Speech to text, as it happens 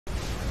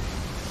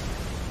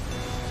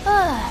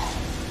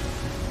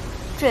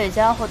这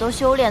家伙都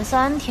修炼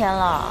3天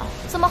了，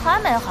怎么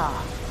还没好？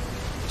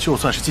就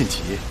算是晋级，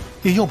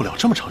也要不了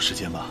这么长时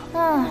间吧？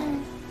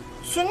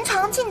寻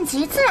常晋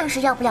级自然是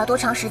要不了多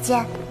长时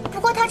间，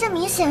不过他这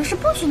明显是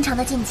不寻常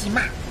的晋级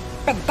嘛，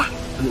笨蛋！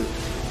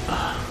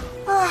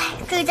哎，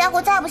这家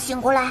伙再不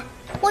醒过来，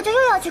我就又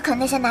要去啃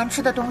那些难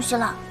吃的东西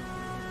了。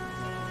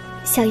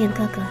萧炎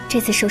哥哥这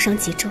次受伤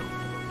极重，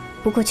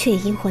不过却也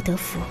因祸得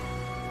福，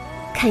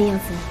看样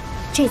子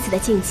这次的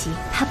晋级，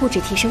他不止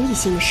提升异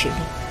星的实力，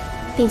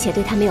并且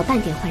对他没有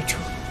半点坏处，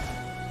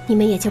你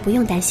们也就不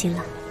用担心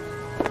了。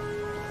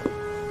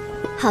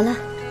好了，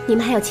你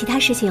们还有其他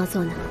事情要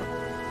做呢，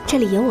这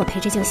里有我陪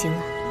着就行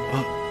了。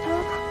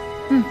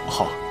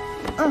好。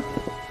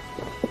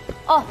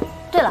哦，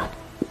对了，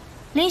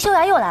林修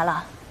崖又来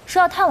了，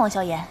说要探望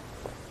萧炎。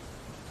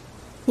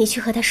你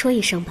去和他说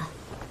一声吧，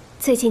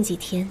最近几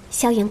天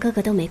萧炎哥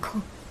哥都没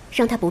空，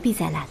让他不必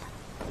再来了。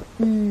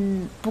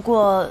不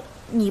过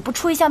你不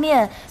出一下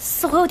面，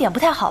似乎有点不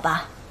太好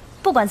吧？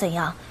不管怎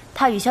样，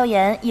他与萧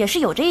炎也是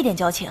有着一点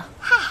交情。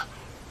嗨，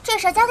这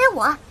事交给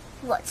我，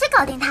我去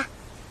搞定他。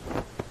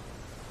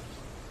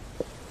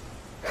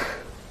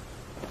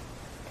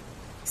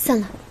算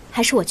了，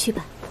还是我去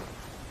吧。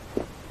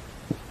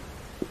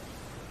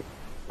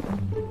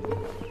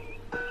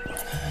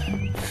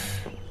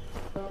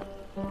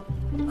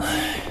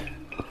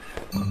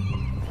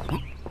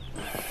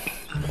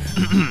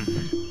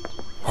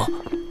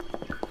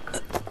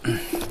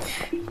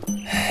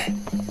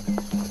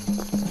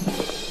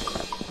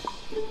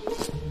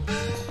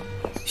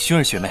薰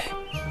儿学妹，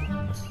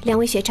两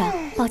位学长，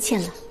抱歉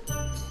了，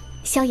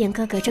萧炎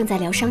哥哥正在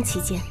疗伤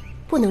期间，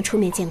不能出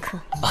面见客。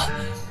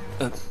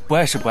不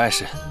碍事，不碍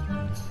事。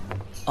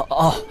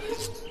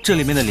这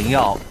里面的灵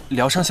药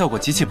疗伤效果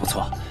极其不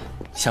错，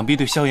想必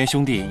对萧炎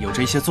兄弟有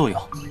着一些作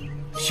用，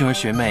薰儿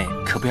学妹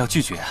可不要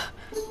拒绝啊。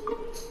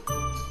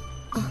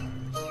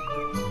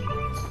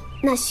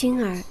那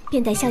薰儿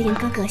便代萧炎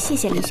哥哥谢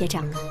谢林学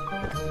长了。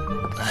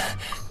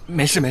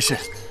没事没事，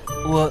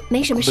我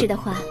没什么事的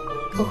话，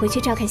我回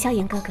去照看萧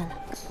炎哥哥了。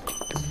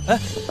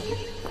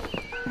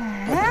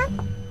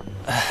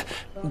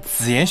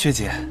紫妍学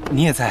姐，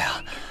你也在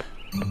啊？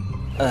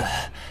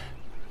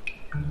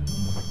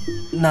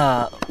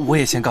那我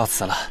也先告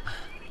辞了。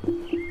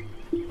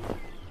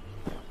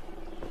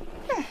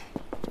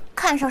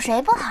看上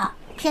谁不好，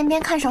偏偏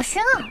看上薰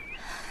儿，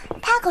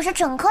他可是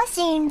整颗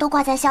心都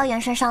挂在萧炎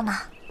身上呢。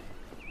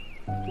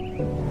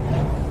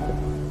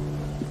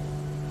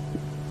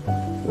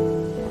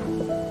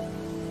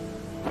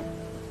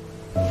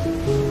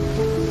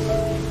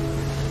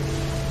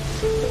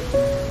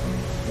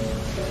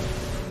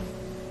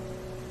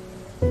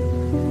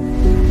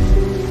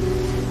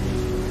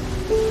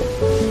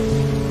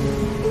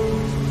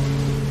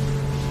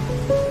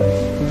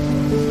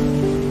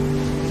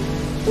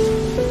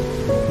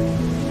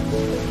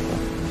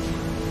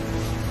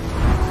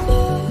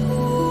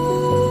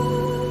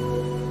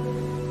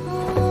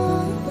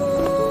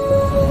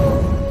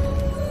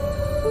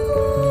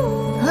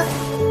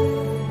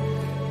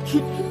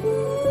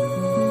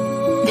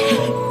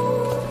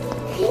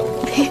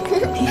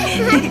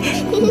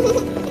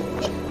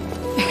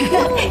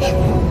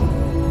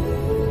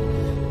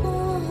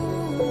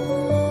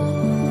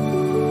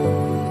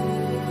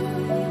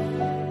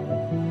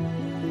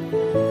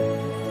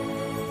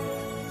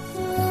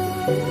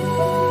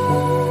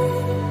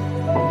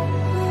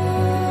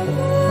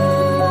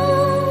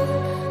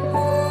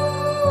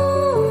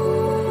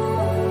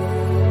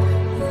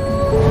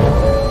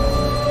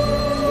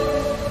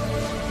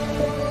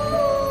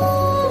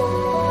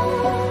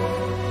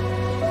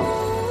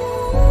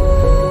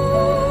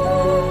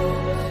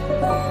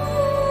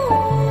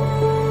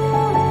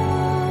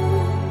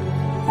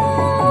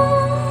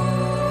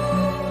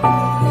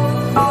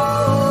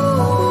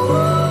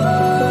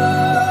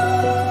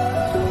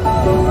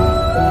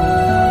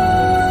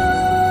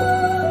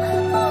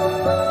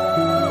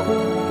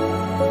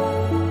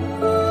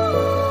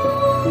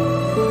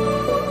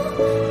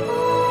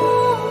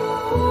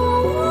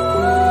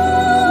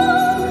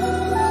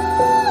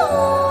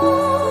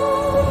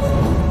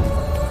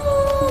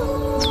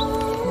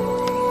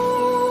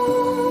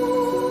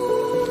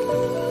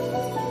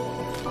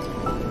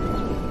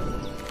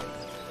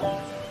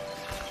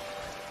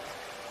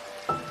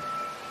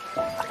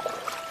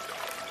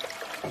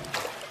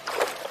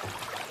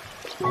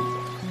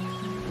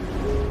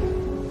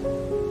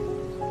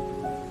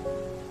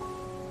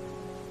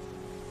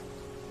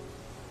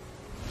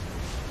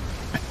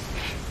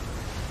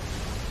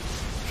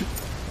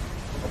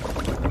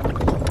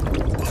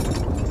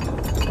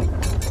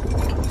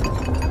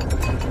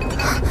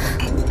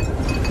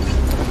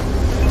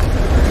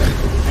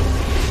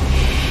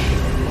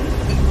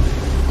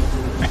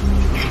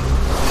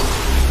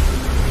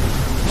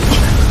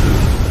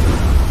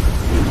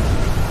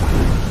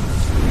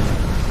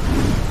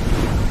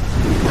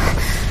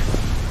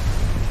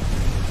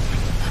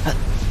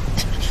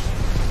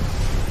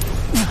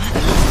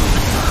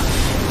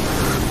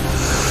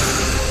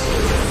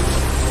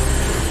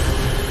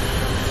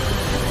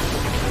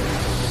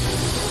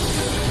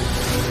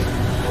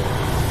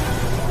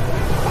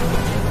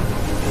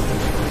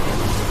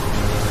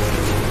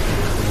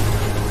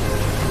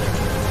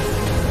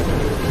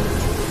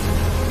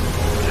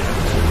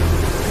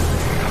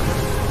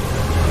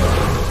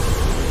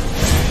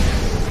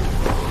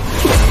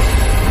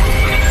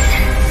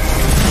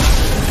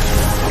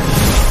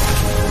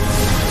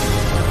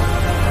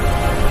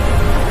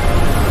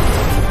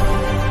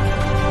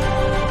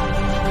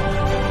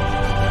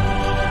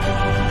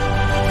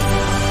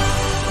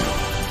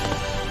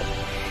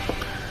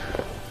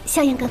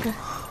萧炎哥哥，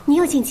你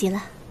又晋级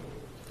了。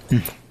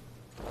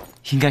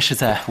应该是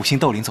在5星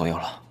斗灵左右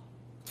了。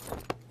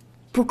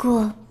不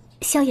过，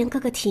萧炎哥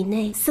哥体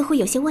内似乎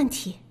有些问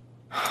题。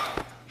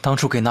当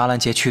初给纳兰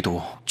杰驱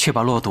毒，却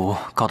把落毒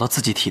搞到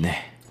自己体内，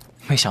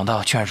没想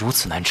到居然如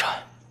此难缠。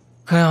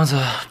看样子，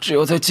只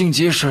有在晋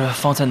级时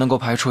方才能够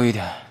排出一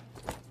点。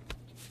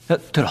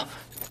对了，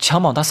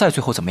强榜大赛最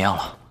后怎么样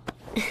了？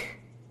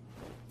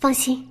放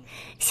心，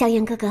萧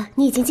炎哥哥，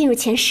你已经进入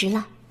前10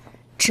了，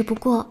只不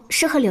过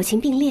是和柳琴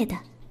并列的。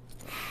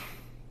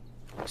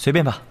随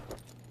便吧，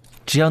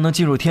只要能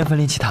进入天分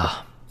炼气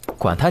塔，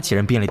管他几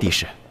人并列第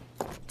10。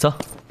走，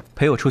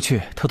陪我出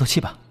去透透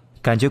气吧，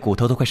感觉骨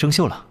头都快生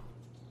锈了。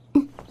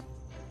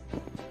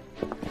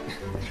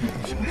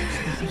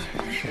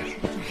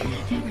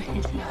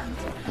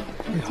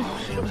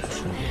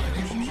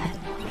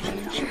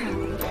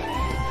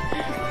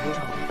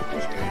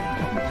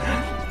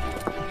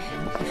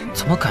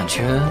怎么感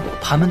觉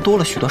盘门多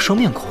了许多生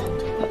面孔？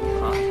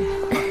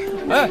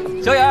哎，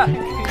萧炎，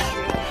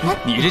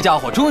你这家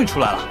伙终于出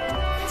来了，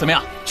怎么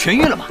样，痊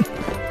愈了吗？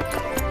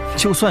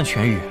就算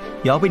痊愈，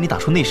也要被你打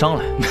出内伤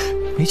来，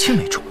没轻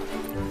没重。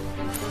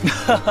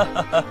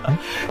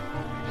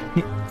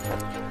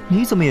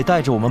你怎么也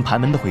带着我们盘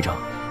门的徽章？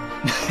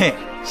嘿，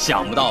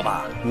想不到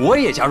吧？我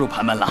也加入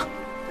盘门了。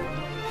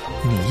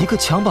你一个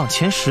强榜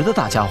前10的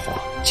大家伙，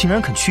竟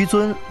然肯屈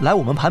尊来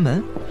我们盘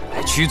门？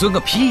哎，屈尊个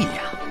屁呀！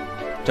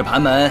这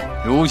盘门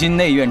如今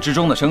内院之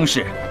中的声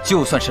势，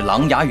就算是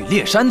狼牙与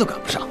猎山都赶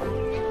不上。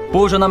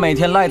不说那每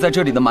天赖在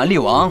这里的蛮力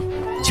王，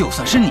就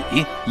算是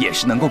你，也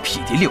是能够匹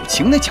敌柳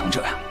青的强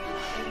者呀。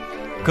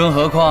更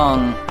何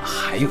况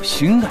还有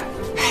薰儿。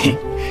嘿，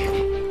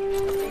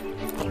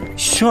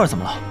薰儿怎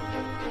么了？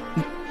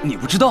你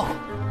不知道？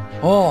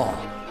哦，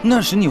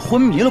那时你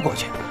昏迷了过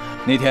去。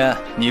那天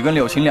你跟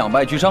柳琴两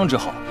败俱伤之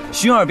后，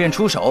薰儿便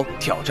出手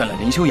挑战了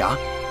林修崖，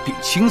并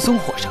轻松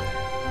获胜。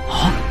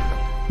啊，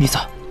妮子，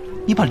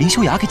你把林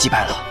修崖给击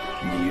败了？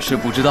你是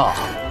不知道，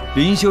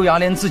林修崖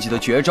连自己的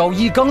绝招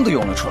一罡都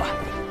用了出来，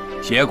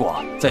结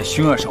果在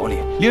薰儿手里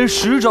连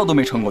10招都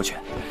没撑过去，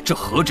这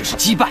何止是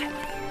击败，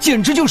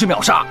简直就是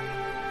秒杀！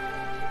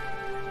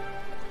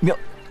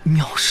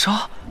秒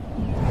杀？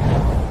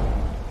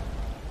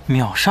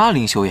秒杀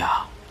林修崖？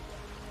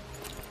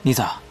妮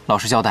子，老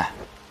实交代，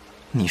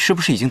你是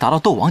不是已经达到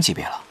斗王级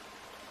别了？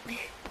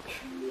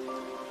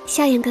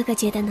萧炎哥哥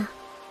觉得呢？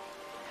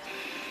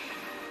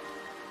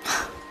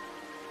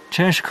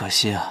真是可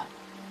惜啊，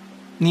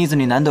妮子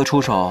你难得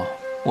出手，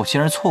我竟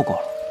然错过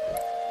了。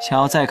想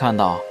要再看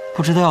到，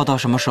不知道要到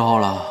什么时候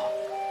了。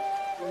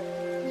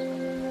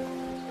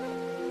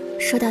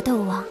说到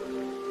斗王，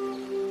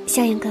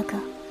萧炎哥哥，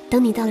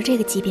等你到了这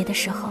个级别的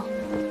时候，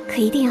可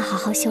一定要好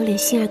好修炼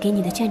薰儿给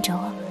你的卷轴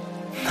哦。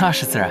那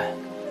是自然，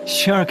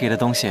薰儿给的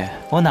东西，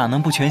我哪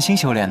能不全心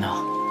修炼呢？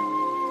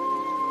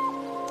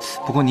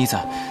不过妮子，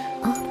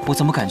我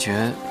怎么感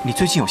觉你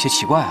最近有些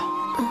奇怪啊？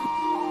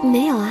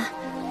没有啊，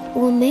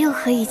我没有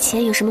和以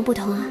前有什么不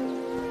同啊。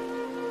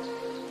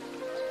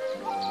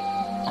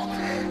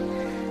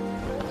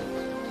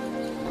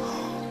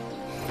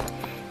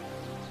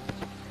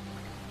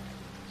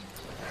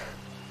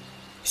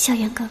萧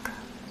炎哥哥，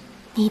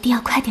你一定要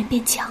快点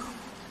变强。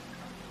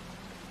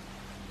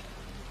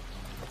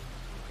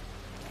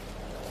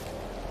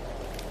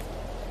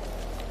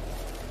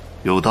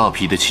有大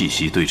批的气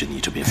息对着你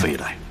这边飞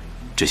来，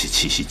这些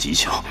气息极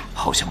强，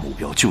好像目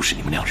标就是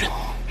你们2人。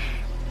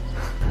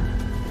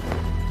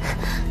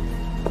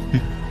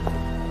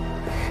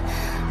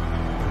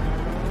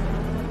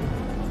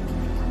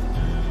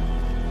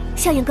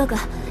萧炎哥哥，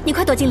你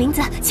快躲进林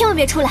子，千万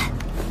别出来！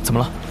怎么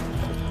了？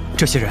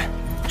这些人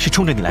是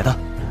冲着你来的？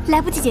来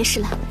不及解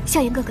释了，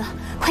萧炎哥哥，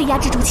快压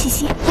制住气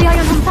息，不要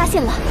让他们发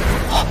现了。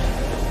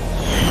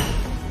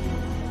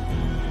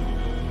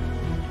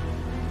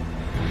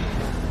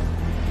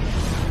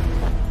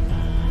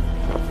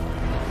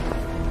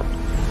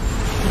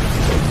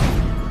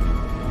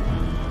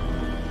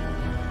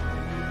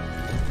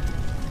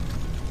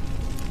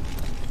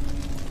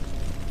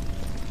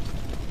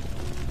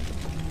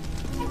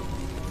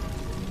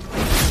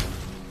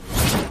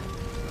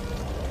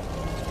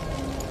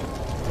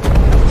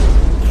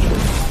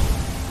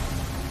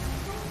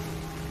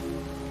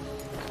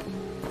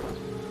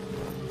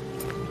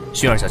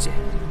薰儿小姐，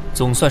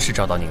总算是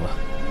找到您了。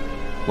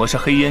我是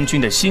黑烟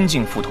军的新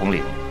晋副统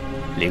领，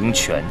灵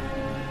泉，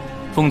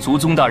奉族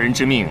宗大人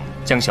之命，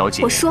将小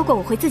姐……我说过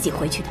我会自己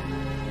回去的，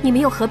你们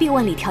又何必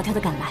万里迢迢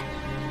的赶来？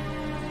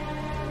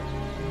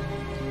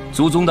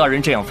族宗大人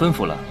这样吩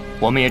咐了，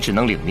我们也只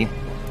能领命。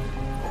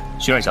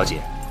薰儿小姐，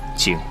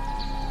请。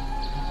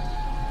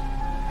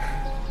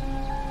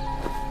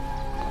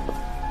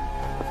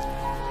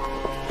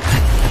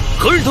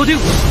何日都听。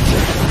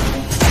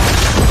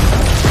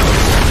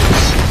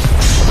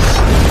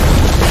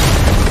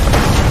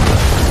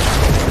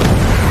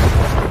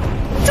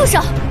住手！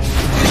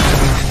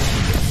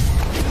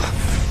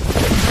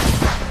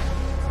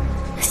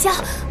萧，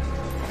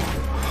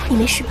你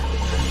没事吧？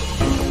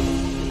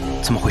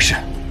怎么回事？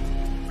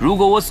如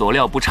果我所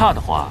料不差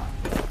的话，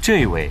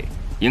这位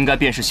应该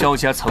便是萧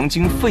家曾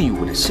经废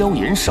物的萧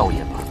炎少爷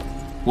吧？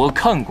我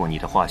看过你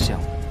的画像。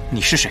你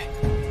是谁？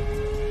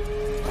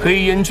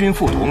黑烟军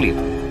副统领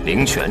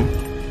灵泉。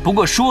不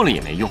过说了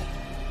也没用，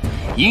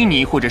以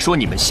你或者说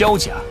你们萧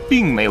家，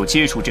并没有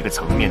接触这个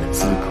层面的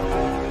资格。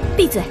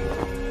闭嘴！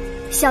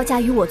萧家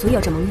与我族有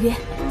着盟约，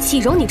岂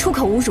容你出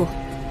口侮辱？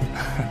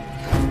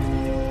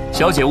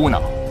小姐勿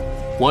恼，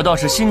我倒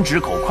是心直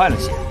口快了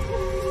些。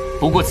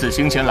不过此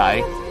行前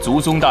来，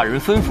族宗大人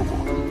吩咐过，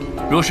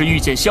若是遇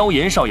见萧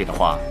炎少爷的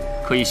话，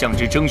可以向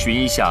之征询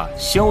一下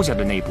萧家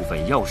的那部分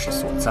钥匙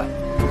所在。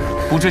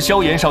不知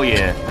萧炎少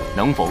爷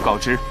能否告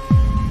知？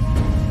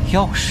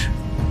钥匙？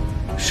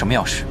什么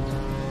钥匙？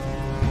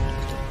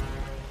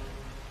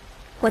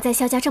我在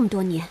萧家这么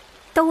多年，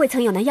都未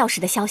曾有那钥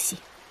匙的消息。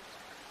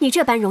你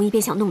这般容易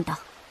便想弄到，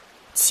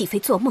岂非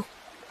做梦？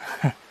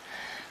哼，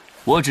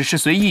我只是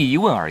随意一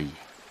问而已。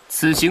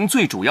此行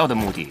最主要的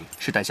目的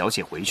是带小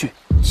姐回去，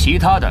其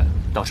他的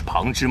倒是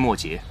旁枝末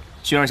节。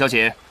薰儿小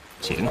姐，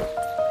请。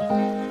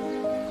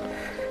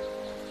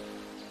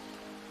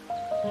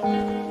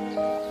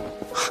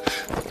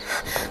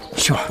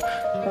薰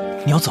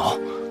儿，你要走？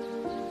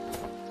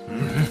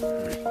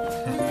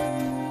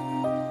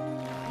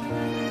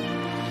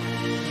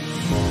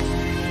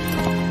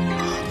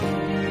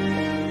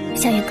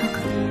萧炎哥哥，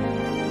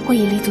我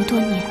已立足多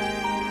年，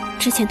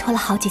之前拖了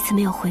好几次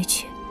没有回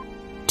去，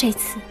这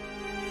次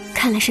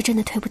看来是真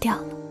的推不掉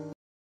了。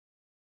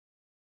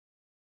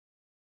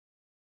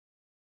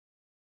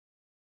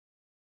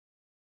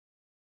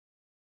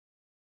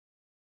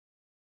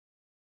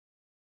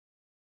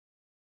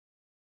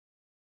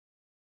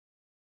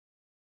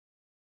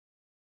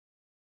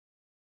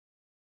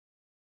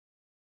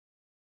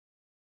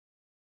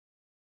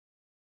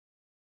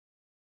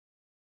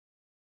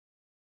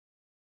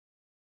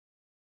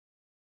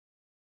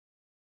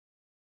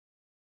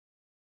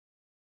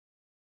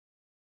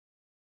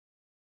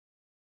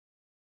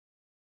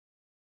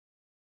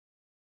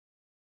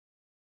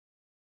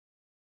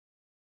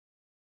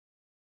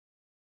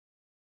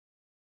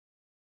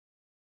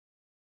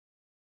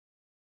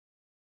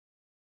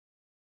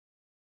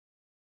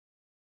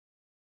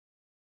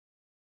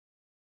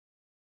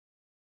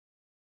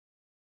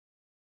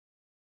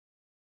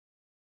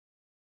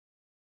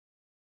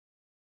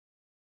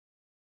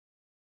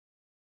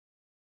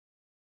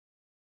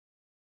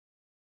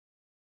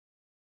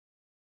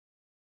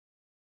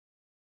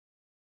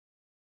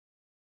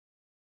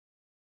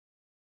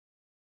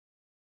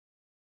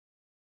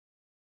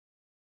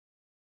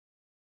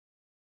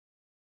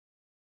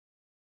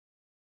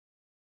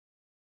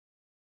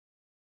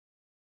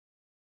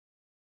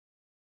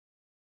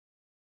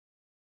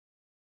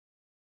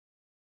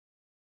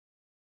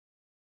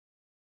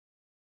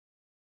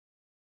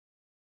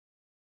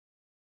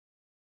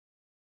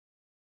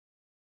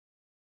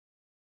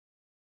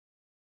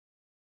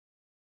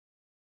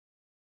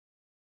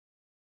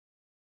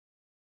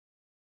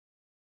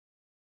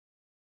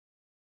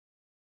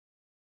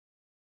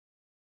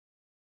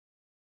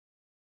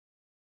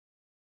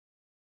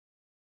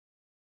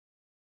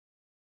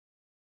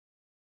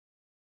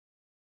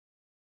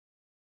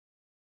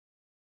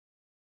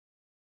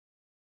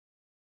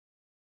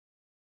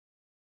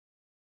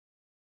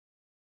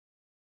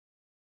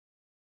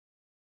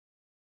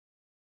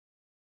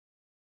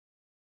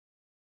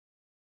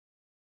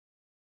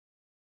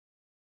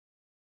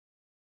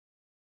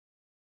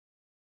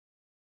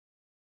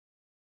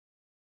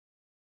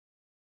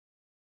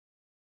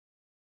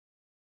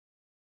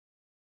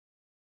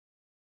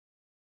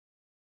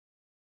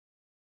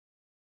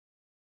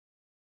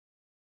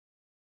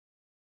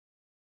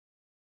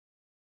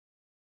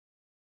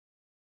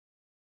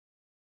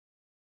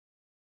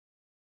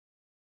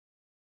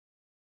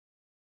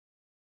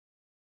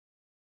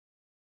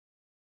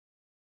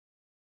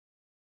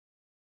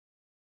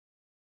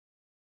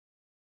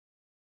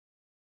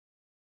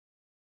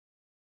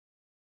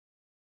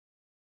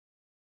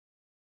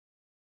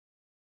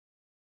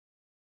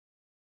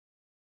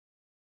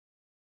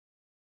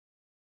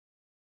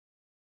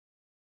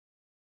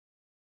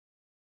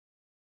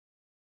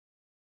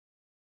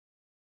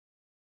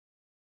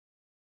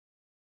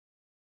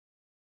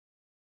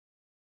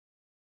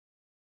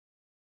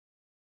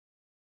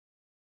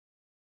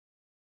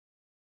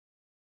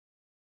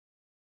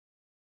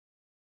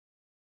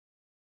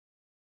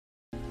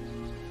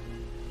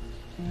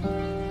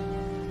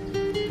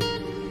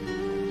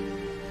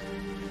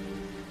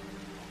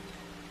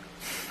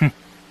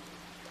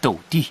斗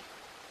帝，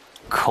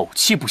口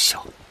气不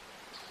小。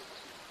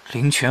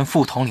灵泉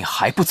副统领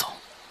还不走？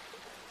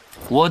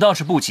我倒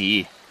是不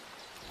急，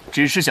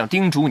只是想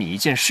叮嘱你一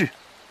件事。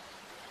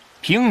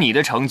凭你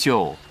的成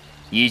就，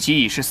以及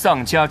已是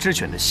丧家之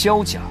犬的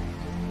萧家，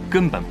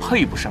根本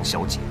配不上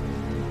小姐。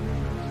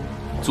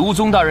族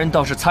宗大人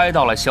倒是猜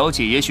到了小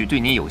姐也许对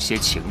你有些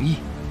情意，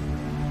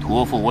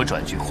托付我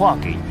转句话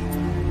给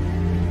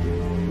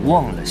你：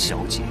忘了小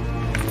姐，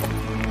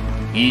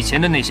以前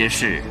的那些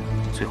事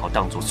最好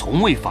当作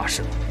从未发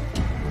生。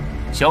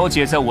小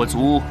姐在我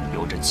族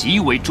有着极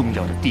为重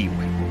要的地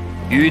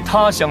位，与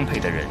她相配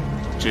的人，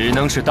只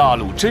能是大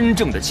陆真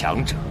正的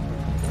强者。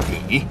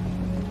你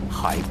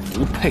还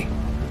不配。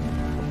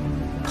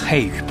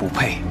配与不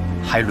配，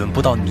还轮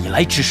不到你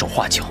来指手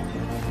画脚。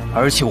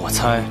而且我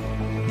猜，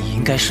你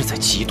应该是在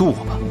嫉妒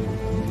我吧？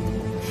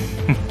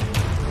哼，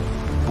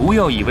不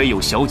要以为有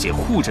小姐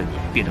护着你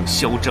便能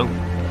嚣张，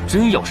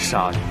真要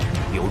杀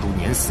你，犹如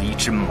碾死一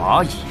只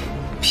蚂蚁。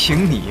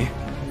凭你，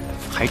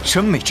还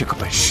真没这个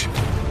本事。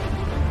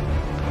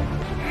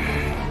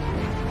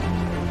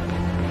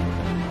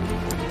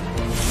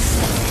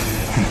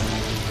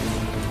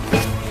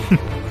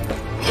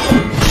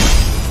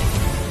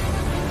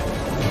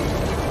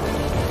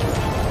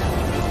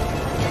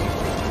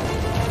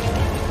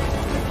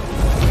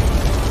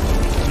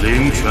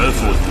灵泉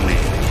副统领，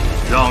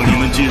让你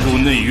们进入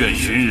内院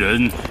寻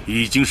人，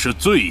已经是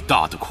最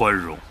大的宽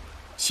容。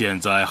现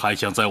在还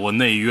想在我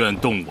内院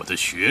动我的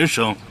学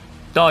生？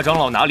大长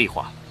老哪里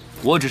话？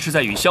我只是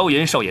在与萧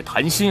炎少爷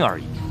谈心而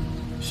已。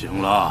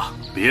行了，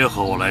别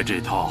和我来这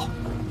套。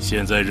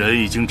现在人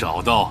已经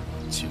找到，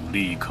请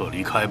立刻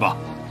离开吧。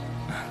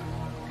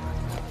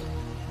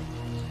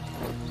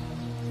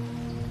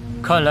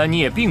看来你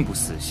也并不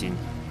死心。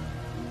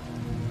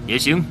也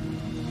行，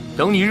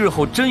等你日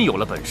后真有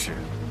了本事，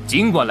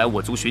尽管来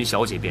我族寻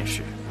小姐便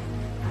是。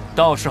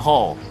到时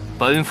候，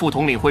本副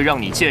统领会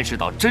让你见识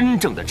到真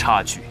正的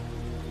差距。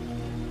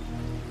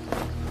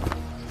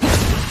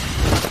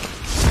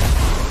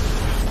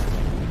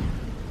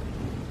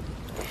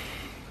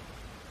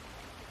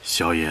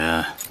萧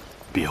炎，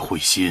别灰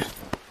心，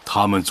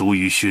他们族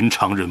与寻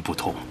常人不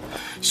同，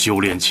修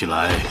炼起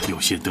来有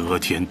些得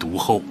天独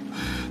厚，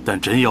但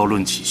真要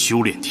论起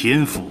修炼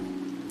天赋，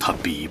他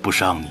比不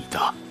上你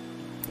的。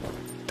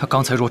他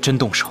刚才若真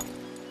动手，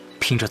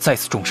拼着再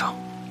次重伤，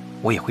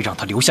我也会让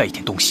他留下一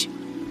点东西。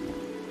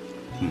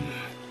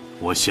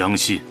我相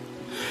信，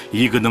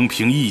一个能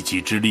凭一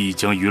己之力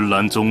将云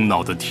岚宗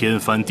闹得天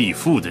翻地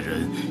覆的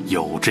人，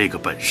有这个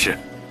本事。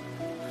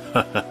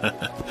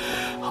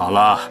好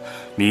了，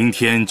明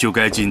天就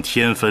该进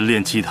天坟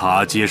炼气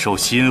塔接受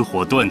心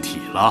火锻体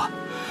了。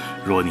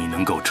若你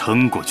能够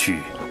撑过去，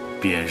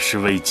便是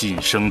为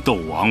晋升斗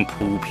王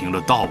铺平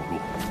了道路。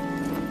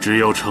只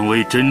有成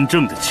为真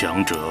正的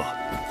强者，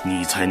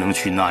你才能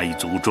去那一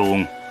族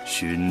中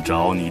寻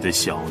找你的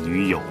小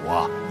女友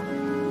啊！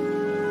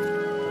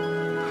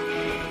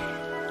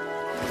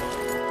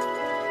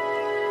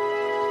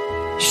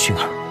薰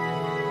儿，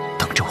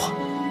等着我，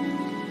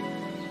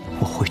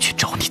我会去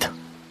找你的。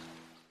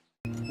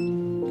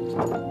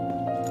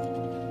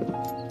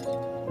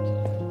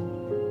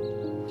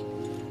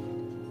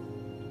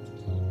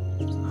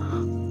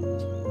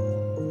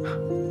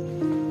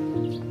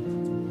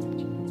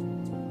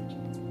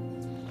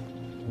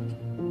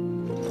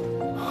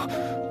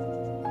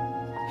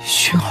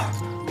薰儿，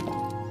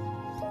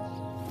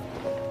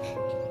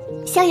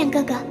萧炎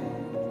哥哥。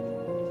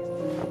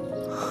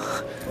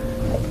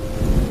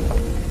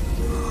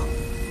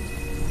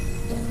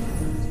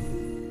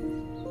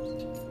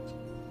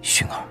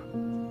薰儿，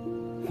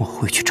我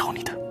会去找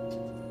你的。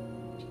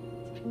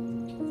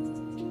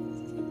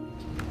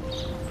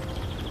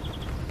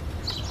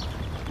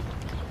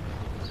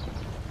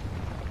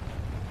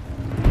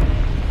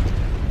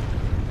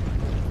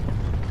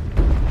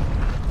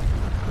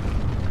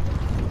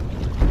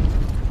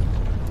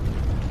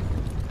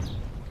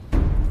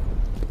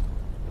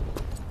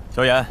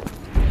萧炎，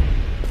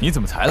你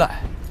怎么才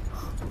来？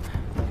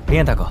林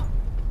燕大哥，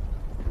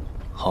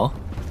好，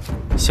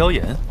萧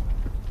炎，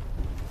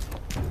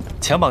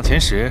强榜前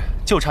10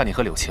就差你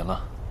和柳琴了。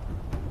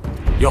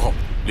哟，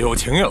柳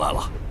晴也来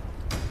了。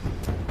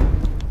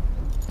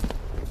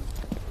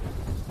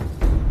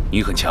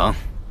你很强，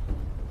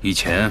以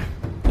前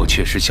我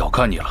确实小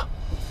看你了。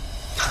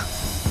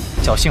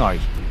侥幸而已。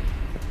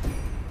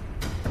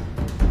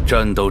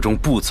战斗中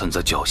不存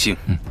在侥幸。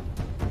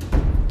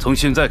从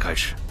现在开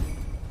始，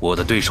我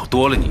的对手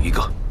多了你一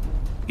个。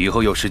以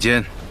后有时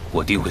间，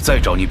我定会再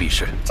找你比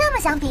试。这么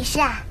想比试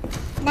啊？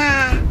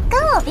那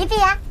跟我比比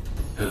啊！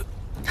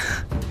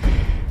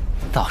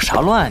捣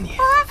啥乱啊你？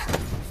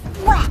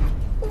喂，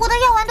我的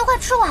药丸都快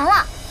吃完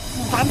了，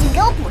你赶紧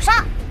给我补上。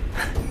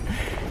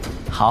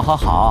好，好，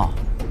好，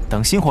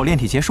等心火炼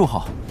体结束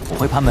后，我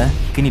回盘门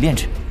给你炼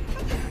制。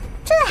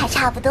这还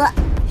差不多。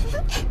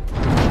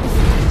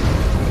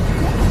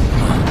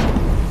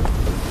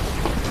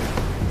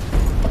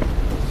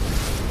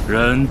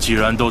人既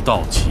然都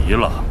到齐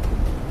了，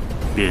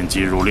便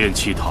进入炼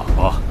气塔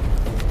吧。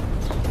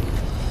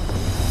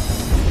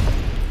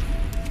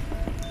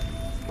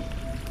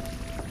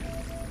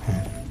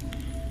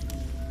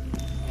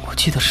我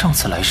记得上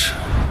次来时，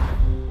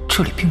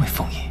这里并未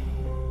封印。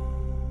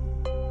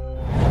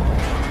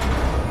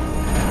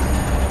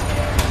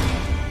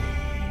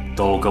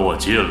都跟我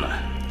进来。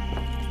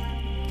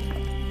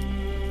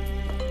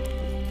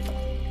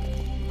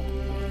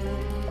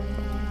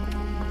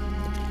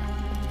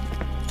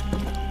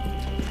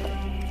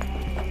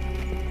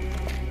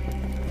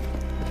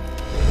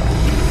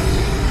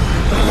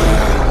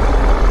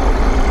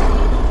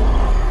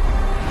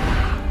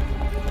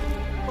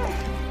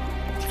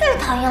最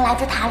讨厌来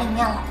这塔里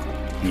面了。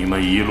你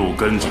们一路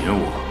跟紧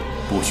我，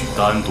不许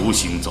单独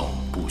行走，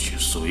不许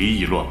随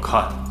意乱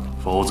看，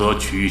否则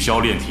取消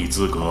炼体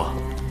资格，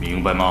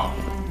明白吗？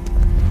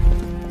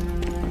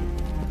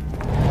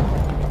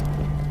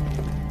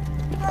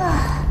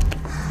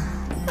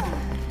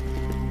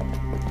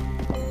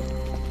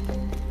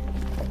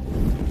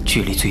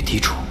距离最低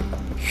处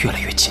越来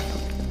越近了。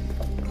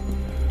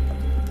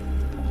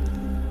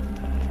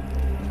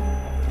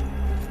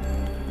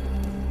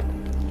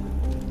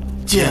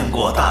见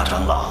过大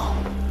长老。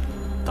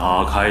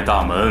打开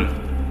大门。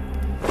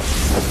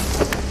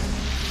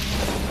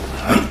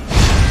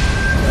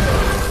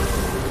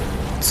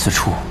此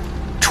处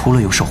除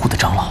了有守护的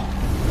长老，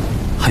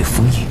还有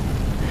封印。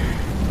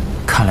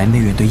看来内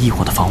院对异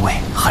火的防卫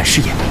很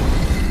是严密。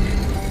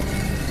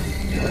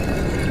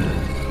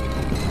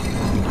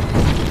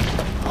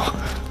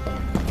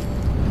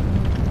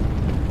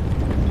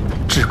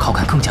炙烤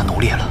感更加浓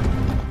烈了。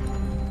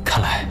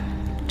看来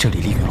这里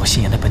离陨落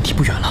心炎的本体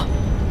不远了。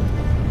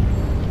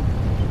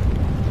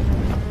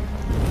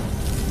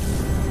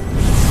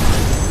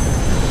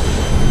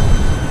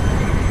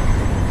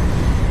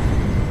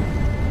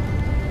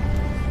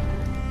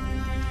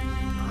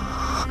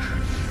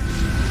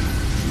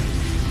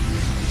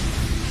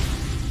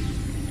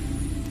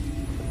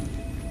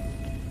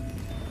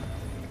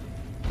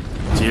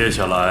接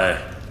下来，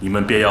你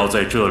们便要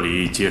在这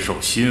里接受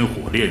心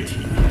火炼体。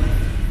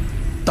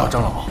大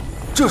长老，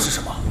这是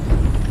什么？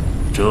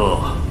这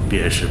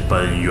便是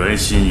本源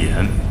心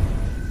炎。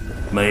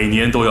每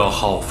年都要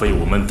耗费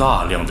我们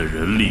大量的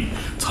人力，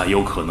才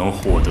有可能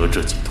获得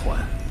这几团。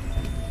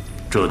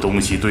这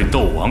东西对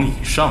斗王以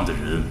上的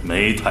人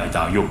没太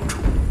大用处，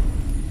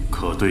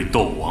可对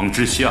斗王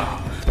之下，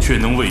却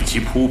能为其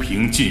铺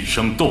平晋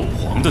升斗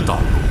皇的道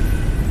路。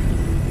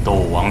斗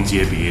王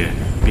阶别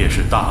便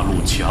是大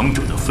陆强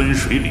者的分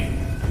水岭，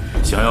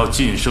想要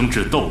晋升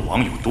至斗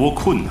王有多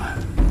困难，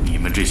你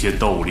们这些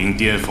斗灵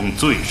巅峰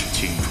最是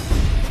清楚。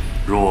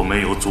若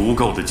没有足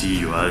够的机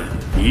缘，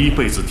一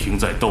辈子停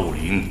在斗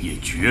灵也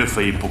绝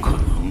非不可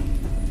能。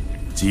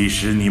即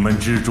使你们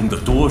之中的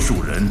多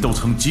数人都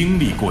曾经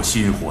历过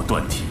心火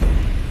断体，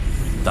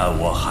但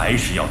我还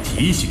是要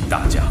提醒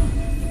大家，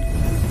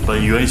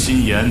本源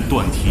心炎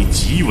断体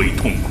极为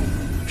痛苦，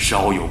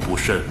稍有不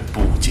慎，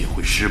不仅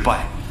会失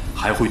败，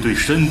还会对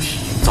身体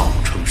造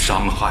成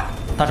伤害。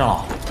大长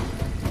老，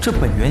这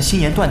本源心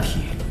炎断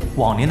体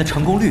往年的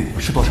成功率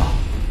是多少？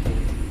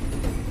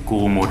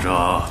估摸着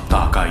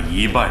大概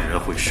1半人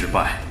会失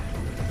败。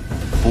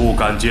不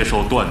敢接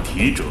受断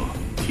体者，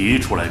提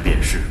出来便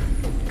是，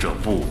这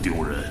不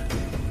丢人。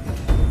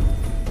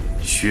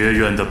学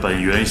院的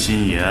本源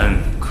心炎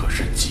可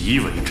是极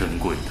为珍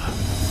贵的，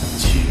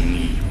轻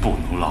易不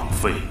能浪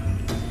费。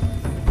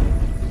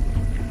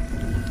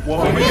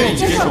我们愿意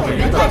接受本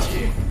源断体。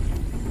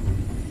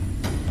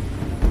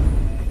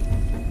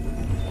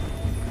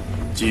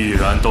既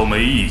然都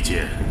没意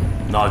见，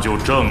那就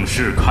正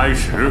式开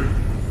始。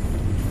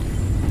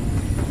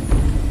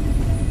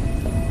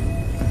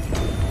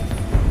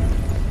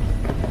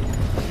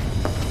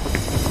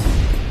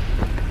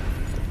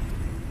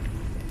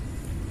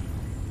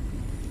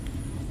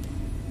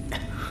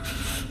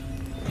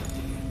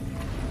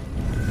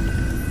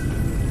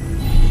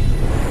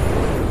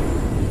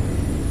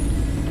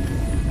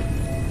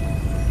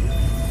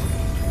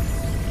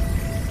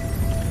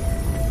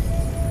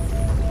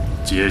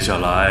接下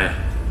来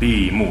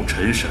闭目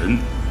沉神，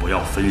不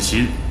要分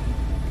心。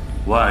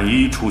万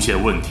一出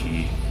现问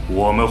题，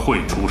我们会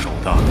出手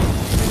的。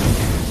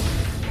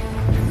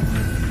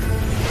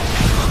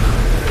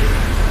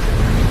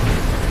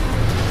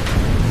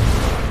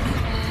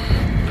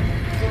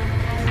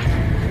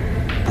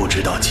不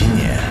知道今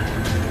年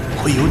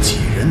会有几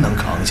人能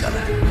扛下来？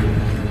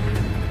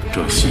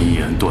这心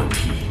炎断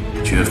体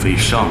绝非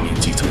上面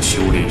几层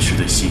修炼时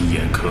的心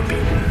炎可比。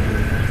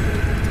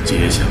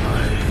接下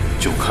来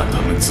就看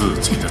他们自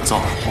己的造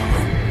化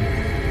了。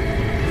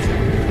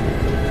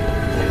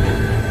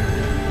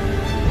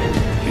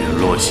陨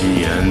落心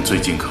炎最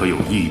近可有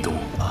异动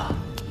啊？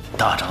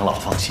大长老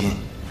放心，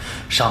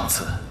上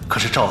次可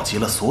是召集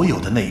了所有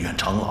的内院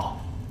长老，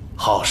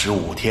耗时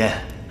5天，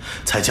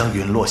才将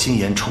陨落心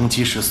炎冲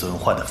击时损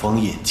坏的封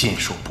印尽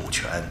数补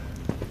全。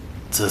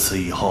自此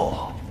以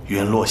后，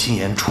陨落心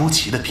炎出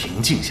奇的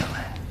平静下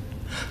来，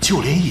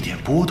就连一点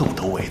波动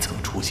都未曾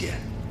出现。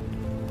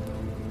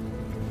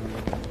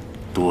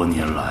多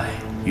年来，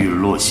陨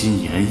落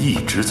心炎一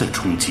直在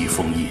冲击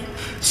封印，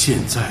现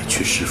在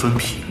却十分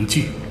平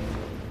静。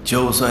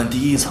就算第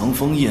1层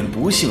封印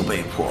不幸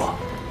被破，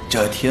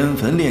这天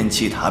坟炼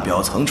气塔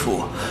表层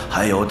处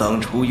还有当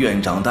初院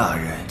长大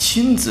人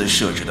亲自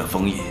设置的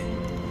封印，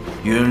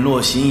陨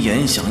落心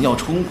炎想要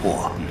冲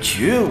破，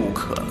绝无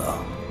可能。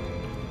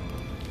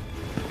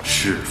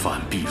事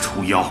反必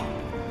出妖，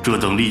这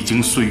等历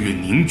经岁月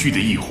凝聚的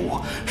异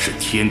火，是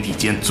天地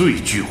间最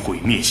具毁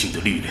灭性的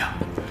力量。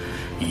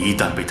一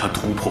旦被他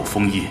突破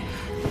封印，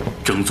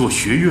整座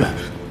学院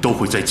都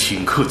会在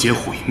顷刻间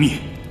毁灭。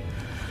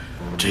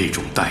这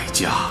种代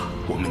价，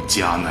我们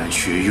迦南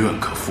学院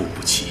可付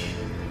不起。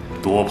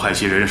多派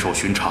些人手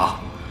巡查，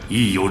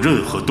一有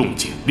任何动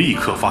静，立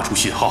刻发出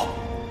信号，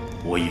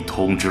我已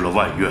通知了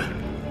外院，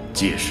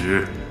届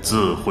时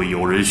自会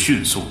有人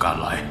迅速赶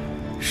来。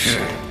是，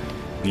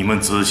你们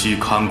仔细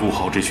看顾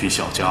好这群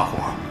小家伙，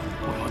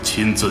我要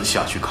亲自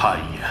下去看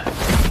一眼。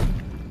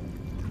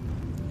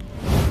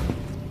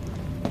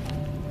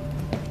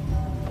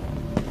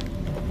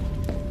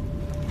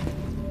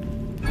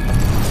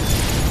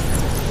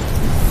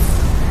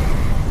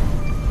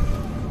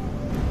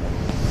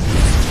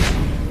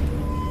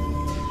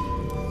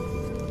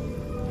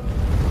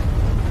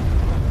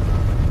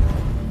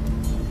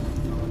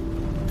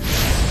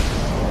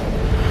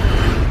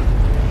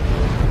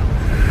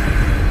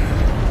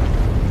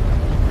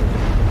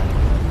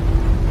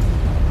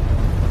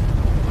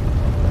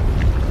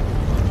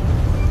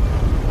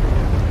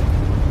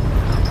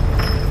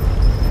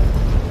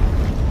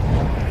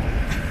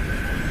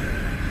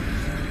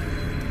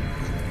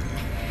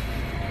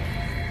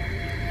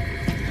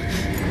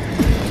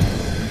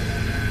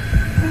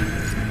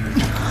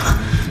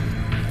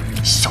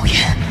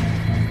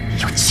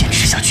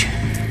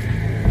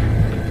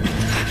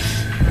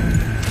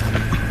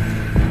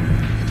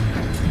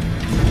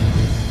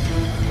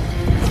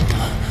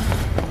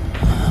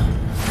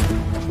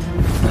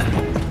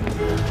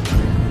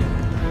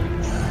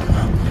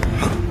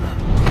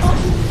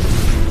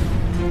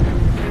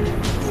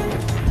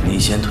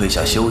先退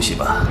下休息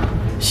吧，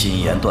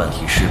心炎断体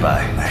失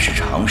败乃是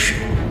常事，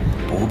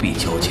不必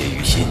纠结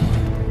于心。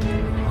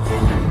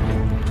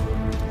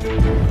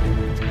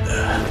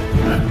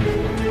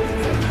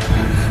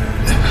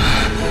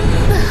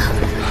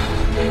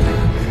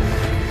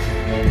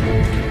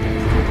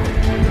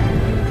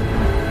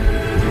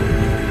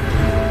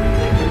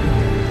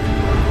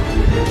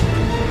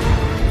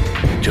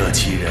这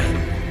7人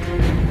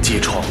既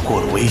闯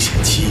过了危险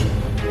期，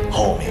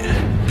后面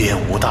便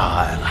无大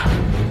碍了。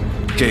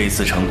这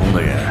次成功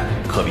的人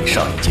可比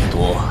上一届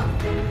多，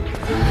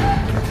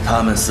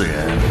他们4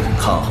人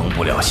抗衡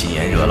不了心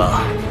炎热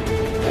浪，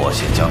我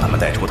先将他们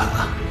带出塔，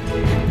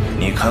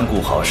你看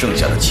顾好剩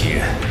下的7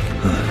人。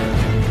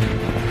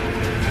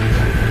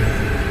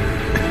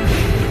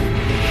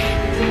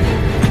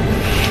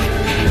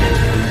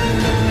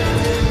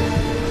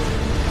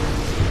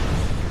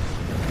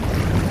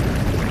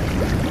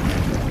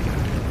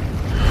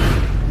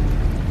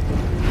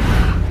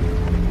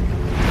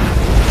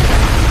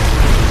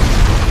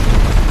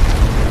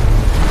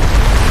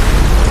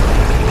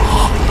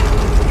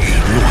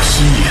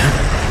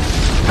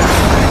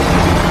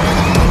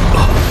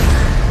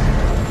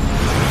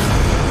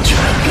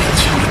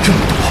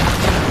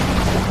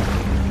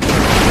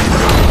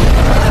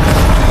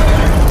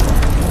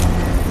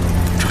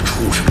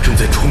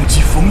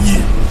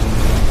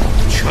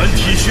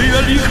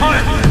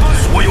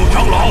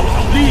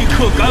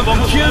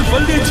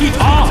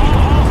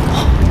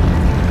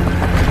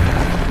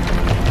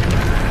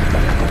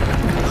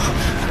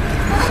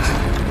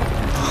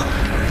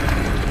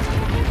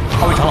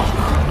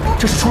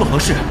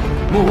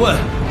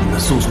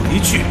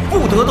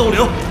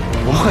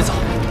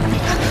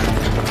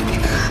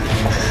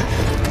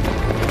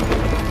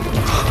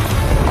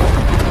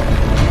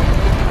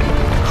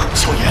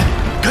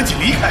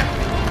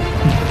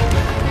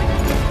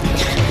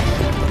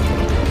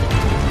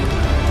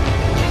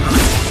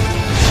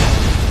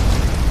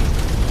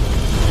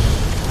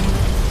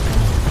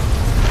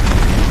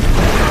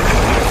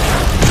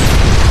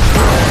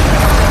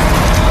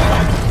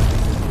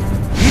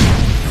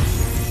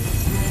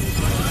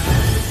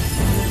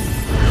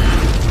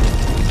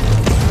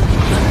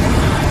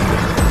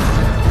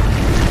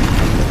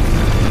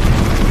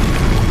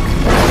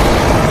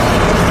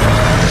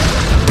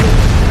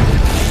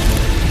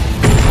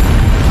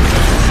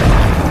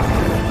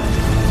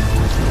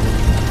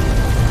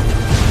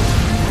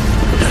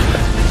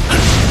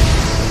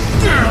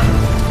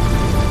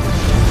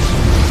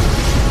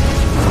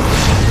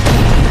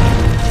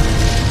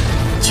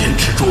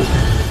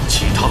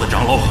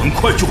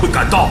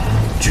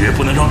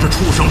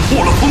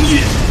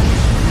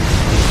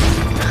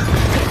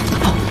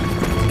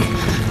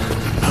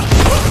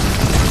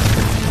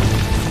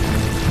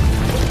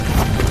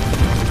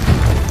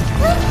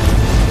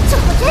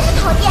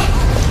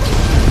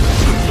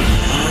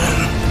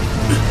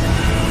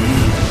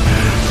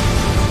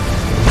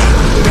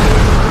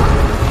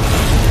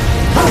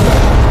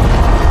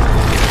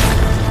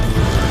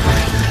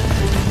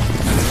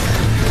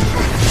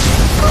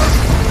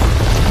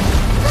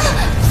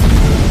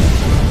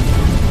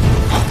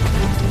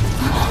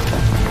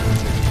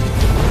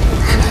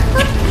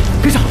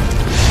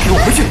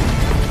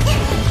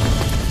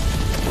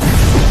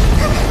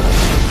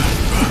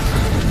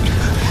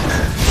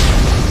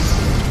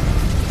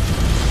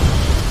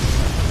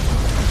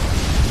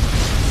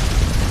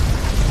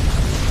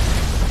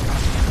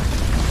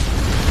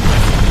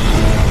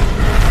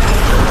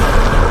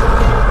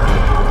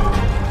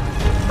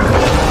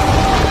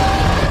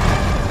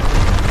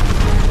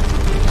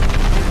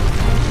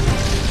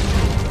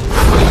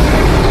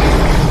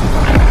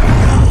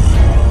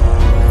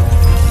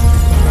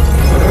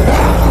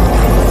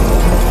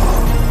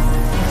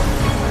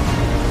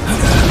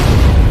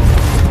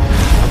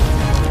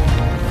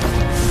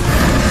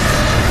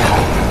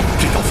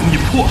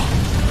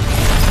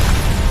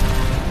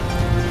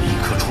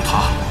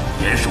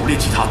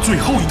最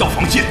后一道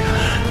防线。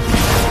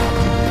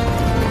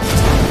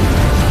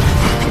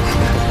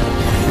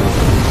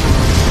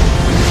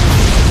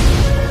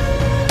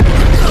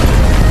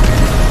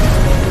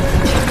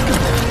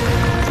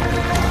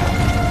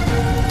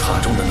塔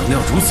中的能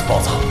量如此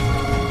暴躁，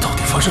到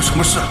底发生什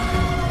么事了？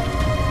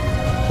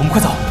我们快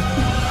走！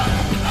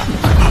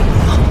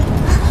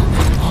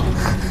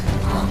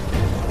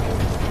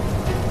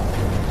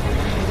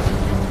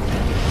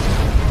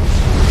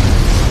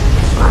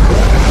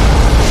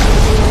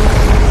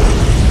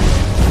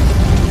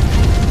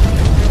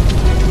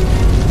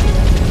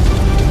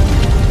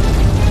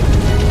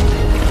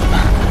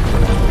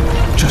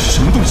这是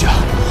什么东西啊？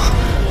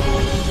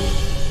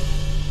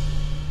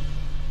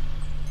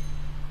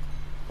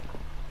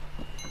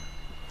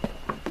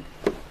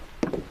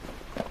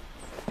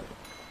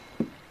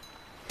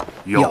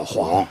药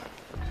皇，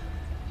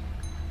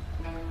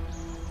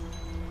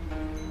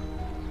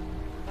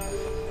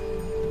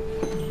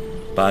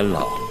班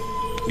老、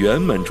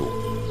袁门主，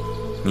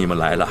你们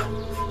来了，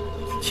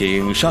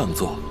请上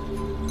座。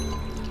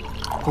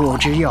不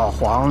知药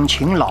皇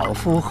请老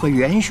夫和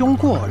元兄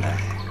过来，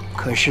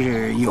可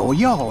是有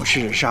要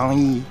事商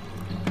议？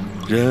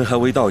人还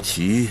未到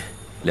齐，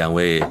两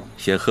位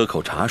先喝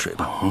口茶水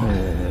吧。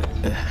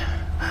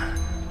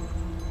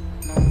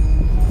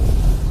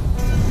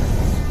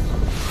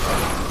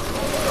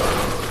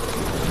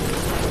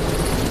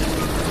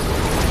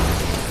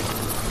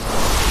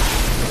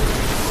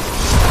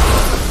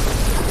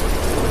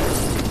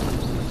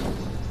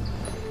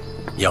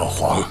药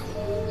皇，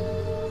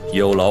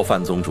有劳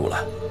范宗主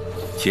了，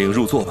请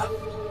入座吧。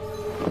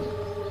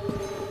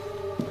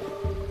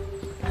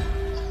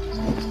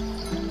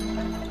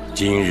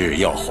今日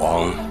药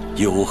皇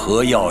有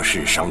何要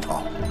事商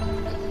讨？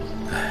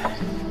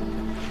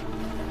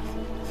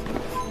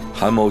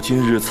韩某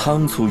今日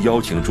仓促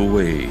邀请诸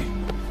位，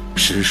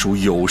实属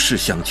有事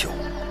相求。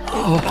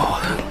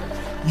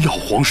药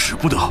皇使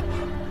不得，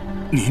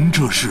您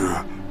这是？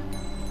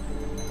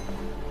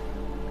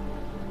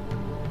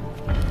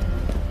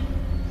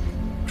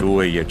诸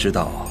位也知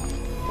道，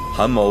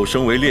韩某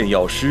身为炼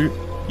药师，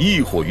异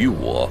火于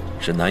我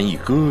是难以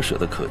割舍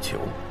的渴求。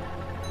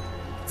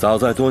早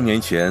在多年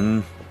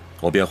前，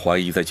我便怀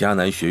疑在迦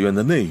南学院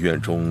的内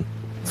院中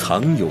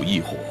藏有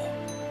异火。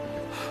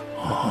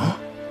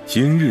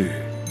今日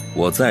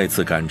我再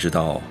次感知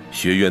到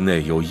学院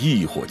内有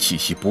异火气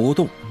息波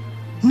动。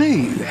内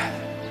院，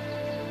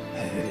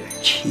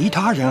其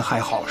他人还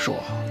好说，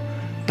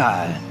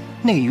但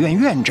内院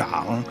院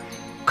长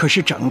可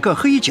是整个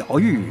黑角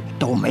域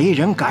都没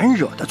人敢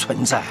惹的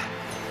存在。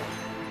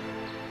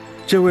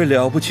这位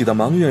了不起的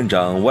芒院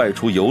长外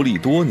出游历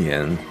多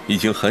年，已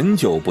经很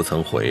久不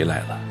曾回来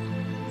了。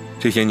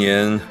这些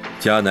年，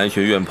迦南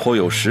学院颇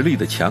有实力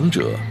的强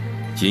者，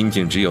仅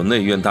仅只有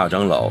内院大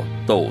长老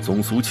斗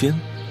宗苏谦，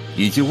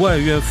以及外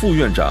院副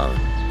院长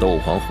斗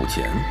皇虎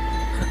钳，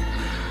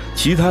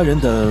其他人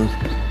等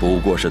不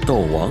过是斗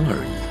王而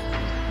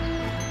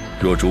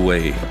已。若诸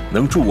位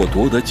能助我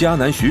夺得迦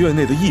南学院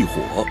内的异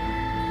火，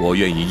我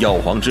愿以药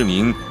皇之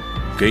名，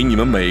给你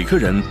们每个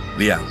人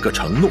2个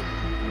承诺。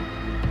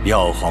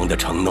药皇的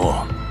承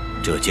诺，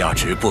这价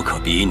值不可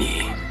比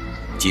拟。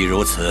既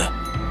如此，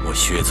我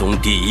血宗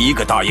第一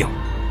个答应。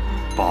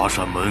巴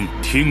山门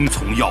听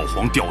从药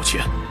皇调遣。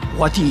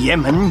我地爷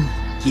门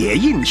也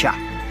应下。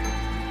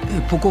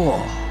不过，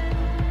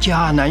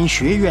迦南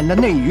学院的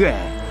内院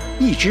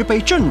一直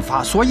被阵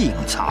法所隐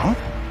藏，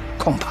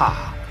恐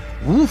怕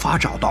无法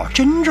找到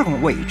真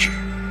正位置。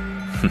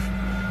哼，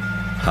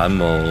韩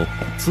某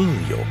自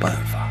有办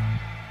法。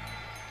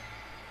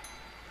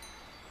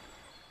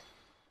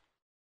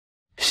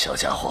小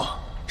家伙，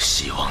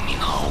希望你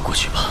能熬过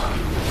去吧。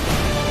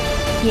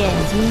眼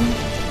睛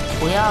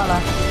不要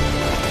了。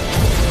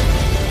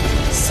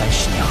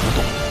30年河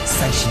东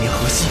，30年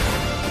河西，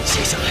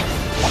接下来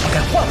我们该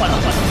换换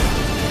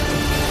了。